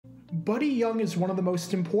Buddy Young is one of the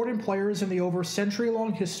most important players in the over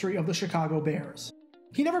century-long history of the Chicago Bears.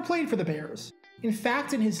 He never played for the Bears. In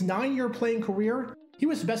fact, in his 9-year playing career, he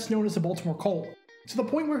was best known as a Baltimore Colt, to the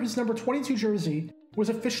point where his number 22 jersey was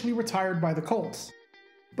officially retired by the Colts.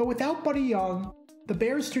 But without Buddy Young, the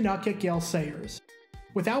Bears do not get Gale Sayers.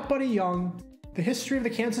 Without Buddy Young, the history of the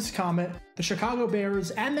Kansas Comet, the Chicago Bears,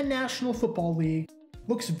 and the National Football League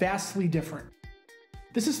looks vastly different.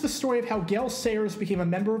 This is the story of how Gale Sayers became a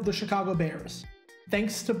member of the Chicago Bears,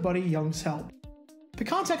 thanks to Buddy Young's help. The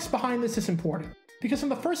context behind this is important, because in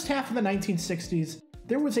the first half of the 1960s,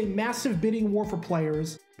 there was a massive bidding war for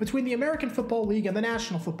players between the American Football League and the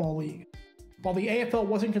National Football League. While the AFL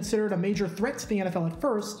wasn't considered a major threat to the NFL at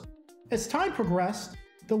first, as time progressed,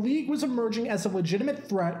 the league was emerging as a legitimate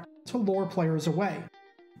threat to lure players away.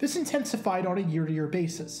 This intensified on a year-to-year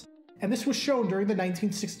basis, and this was shown during the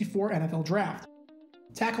 1964 NFL Draft.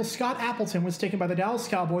 Tackle Scott Appleton was taken by the Dallas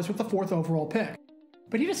Cowboys with the 4th overall pick,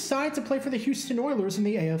 but he decided to play for the Houston Oilers in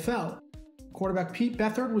the AFL. Quarterback Pete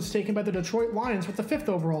Beathard was taken by the Detroit Lions with the 5th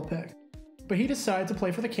overall pick, but he decided to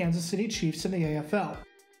play for the Kansas City Chiefs in the AFL.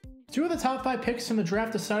 2 of the top 5 picks in the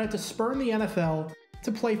draft decided to spurn the NFL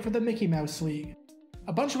to play for the Mickey Mouse League.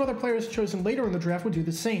 A bunch of other players chosen later in the draft would do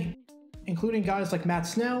the same, including guys like Matt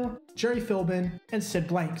Snell, Jerry Philbin, and Sid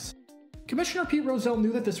Blanks. Commissioner Pete Rozelle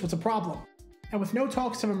knew that this was a problem, and with no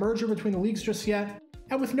talks of a merger between the leagues just yet,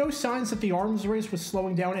 and with no signs that the arms race was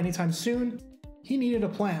slowing down anytime soon, he needed a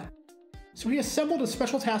plan. So he assembled a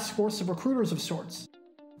special task force of recruiters of sorts.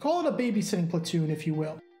 Call it a babysitting platoon, if you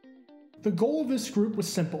will. The goal of this group was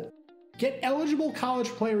simple: get eligible college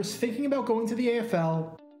players thinking about going to the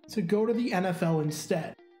AFL to go to the NFL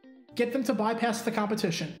instead. Get them to bypass the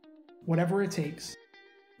competition, whatever it takes.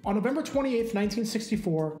 On November 28,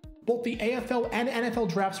 1964, both the AFL and NFL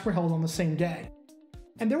drafts were held on the same day.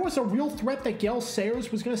 And there was a real threat that Gale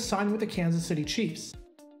Sayers was going to sign with the Kansas City Chiefs.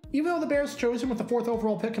 Even though the Bears chose him with the 4th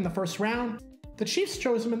overall pick in the first round, the Chiefs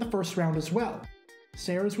chose him in the first round as well.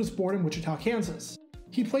 Sayers was born in Wichita, Kansas.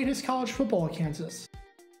 He played his college football at Kansas.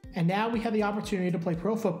 And now we had the opportunity to play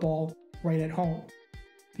pro football right at home.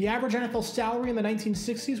 The average NFL salary in the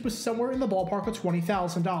 1960s was somewhere in the ballpark of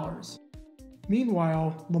 $20,000.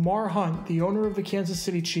 Meanwhile, Lamar Hunt, the owner of the Kansas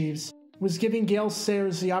City Chiefs, was giving Gale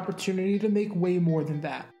Sayers the opportunity to make way more than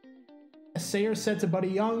that. As Sayers said to Buddy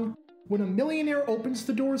Young, "When a millionaire opens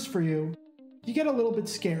the doors for you, you get a little bit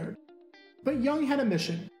scared." But Young had a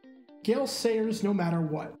mission: Gale Sayers no matter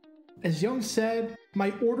what. As Young said,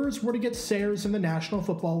 "My orders were to get Sayers in the National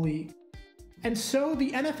Football League." And so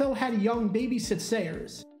the NFL had Young babysit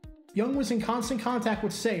Sayers. Young was in constant contact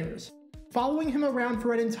with Sayers, following him around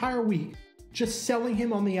for an entire week, just selling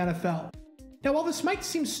him on the NFL. Now, while this might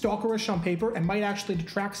seem stalkerish on paper and might actually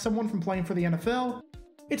detract someone from playing for the NFL,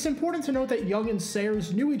 it's important to note that Young and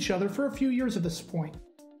Sayers knew each other for a few years at this point,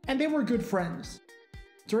 and they were good friends.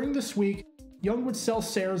 During this week, Young would sell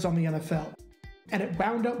Sayers on the NFL, and it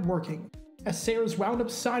wound up working, as Sayers wound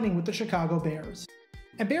up signing with the Chicago Bears.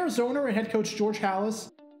 And Bears owner and head coach George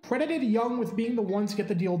Halas credited Young with being the one to get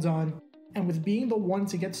the deal done, and with being the one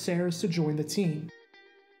to get Sayers to join the team.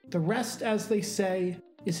 The rest, as they say,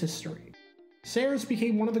 is history. Sayers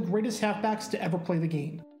became one of the greatest halfbacks to ever play the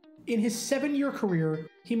game. In his 7-year career,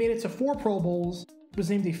 he made it to 4 Pro Bowls, was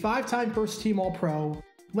named a 5-time first-team All-Pro,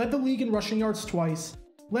 led the league in rushing yards twice,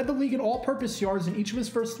 led the league in all-purpose yards in each of his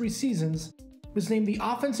first 3 seasons, was named the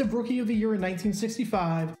Offensive Rookie of the Year in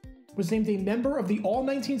 1965, was named a member of the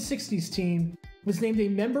All-1960s team, was named a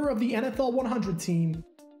member of the NFL 100 team,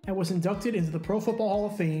 and was inducted into the Pro Football Hall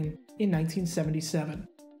of Fame in 1977.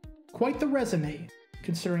 Quite the resume,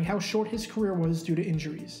 considering how short his career was due to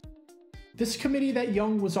injuries. This committee that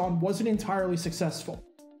Young was on wasn't entirely successful.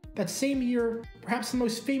 That same year, perhaps the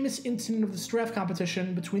most famous incident of this draft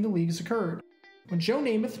competition between the leagues occurred, when Joe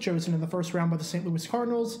Namath, chosen in the first round by the St. Louis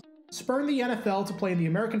Cardinals, spurned the NFL to play in the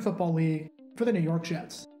American Football League for the New York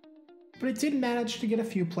Jets. But it did manage to get a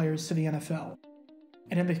few players to the NFL.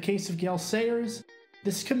 And in the case of Gale Sayers,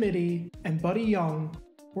 this committee and Buddy Young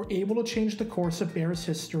were able to change the course of Bears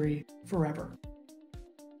history forever.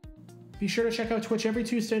 Be sure to check out Twitch every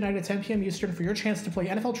Tuesday night at 10 p.m. Eastern for your chance to play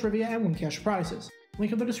NFL trivia and win cash prizes.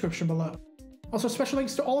 Link in the description below. Also, special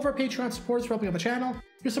thanks to all of our Patreon supporters for helping out the channel.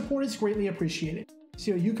 Your support is greatly appreciated.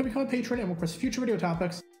 See how you can become a patron and request future video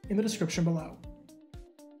topics in the description below.